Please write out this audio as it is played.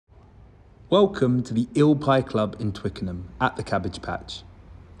Welcome to the Eel Pie Club in Twickenham at the Cabbage Patch,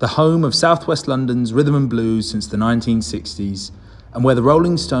 the home of South West London's rhythm and blues since the 1960s, and where the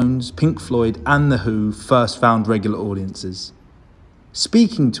Rolling Stones, Pink Floyd and The Who first found regular audiences.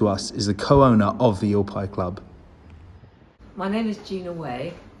 Speaking to us is the co-owner of the Eel Pie Club. My name is Gina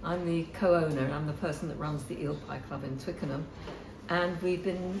Way. I'm the co-owner and I'm the person that runs the Eel Pie Club in Twickenham, and we've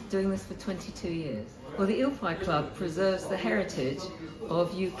been doing this for 22 years. Well, the Eel Pie Club preserves the heritage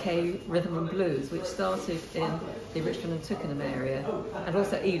of UK rhythm and blues, which started in the Richmond and Twickenham area, and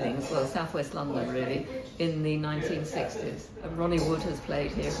also Ealing as well, South West London really, in the 1960s. Ronnie Wood has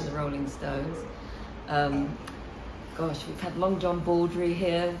played here from the Rolling Stones. We've had Long John Baldry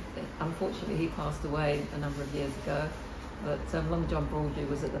here. Unfortunately, he passed away a number of years ago, but Long John Baldry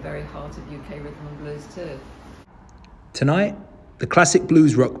was at the very heart of UK rhythm and blues too. Tonight, the classic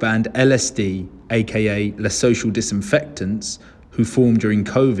blues rock band LSD, aka the Social Disinfectants, who formed during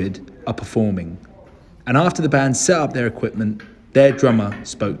COVID, are performing. And after the band set up their equipment, their drummer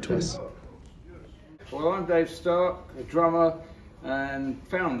spoke to us. Well, I'm Dave Stark, the drummer and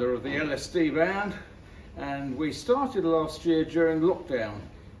founder of the LSD band, and we started last year during lockdown,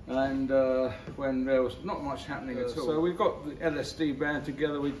 and when there was not much happening at all. So we got the LSD band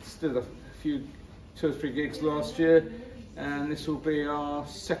together. We did two or three gigs last year, and this will be our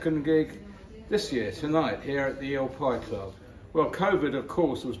second gig this year, tonight, here at the Eel Pie Club. Well, COVID, of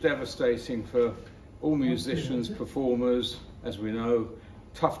course, was devastating for all musicians, performers, as we know.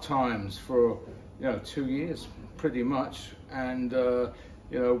 Tough times for 2 years, pretty much, and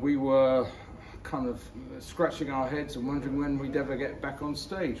we were kind of scratching our heads and wondering when we'd ever get back on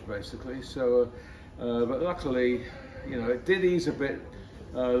stage, basically. So, but luckily, it did ease a bit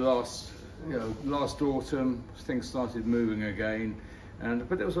last autumn. Things started moving again,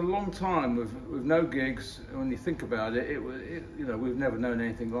 but it was a long time with no gigs. When you think about it, we've never known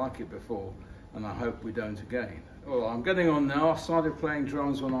anything like it before, and I hope we don't again. Well, I'm getting on now. I started playing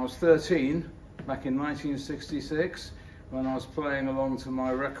drums when I was 13, back in 1966, when I was playing along to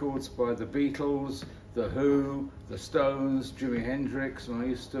my records by the Beatles, The Who, the Stones, Jimi Hendrix, and I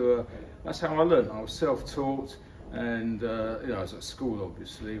used to, that's how I learned. I was self-taught, and I was at school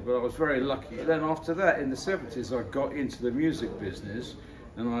obviously, but I was very lucky. Then after that, in the 70s, I got into the music business,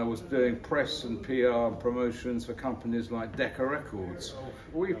 and I was doing press and PR and promotions for companies like Decca Records.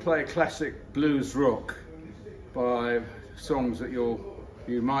 We play classic blues rock by songs that you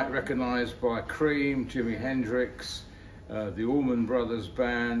might recognise by Cream, Jimi Hendrix, the Allman Brothers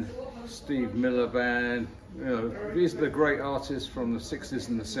Band, Steve Miller Band. These are the great artists from the 60s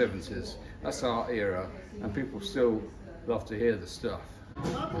and the 70s. That's our era, and people still love to hear the stuff.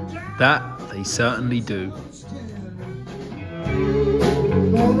 That they certainly do.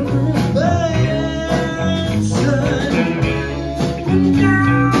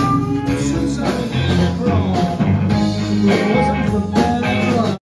 Wasn't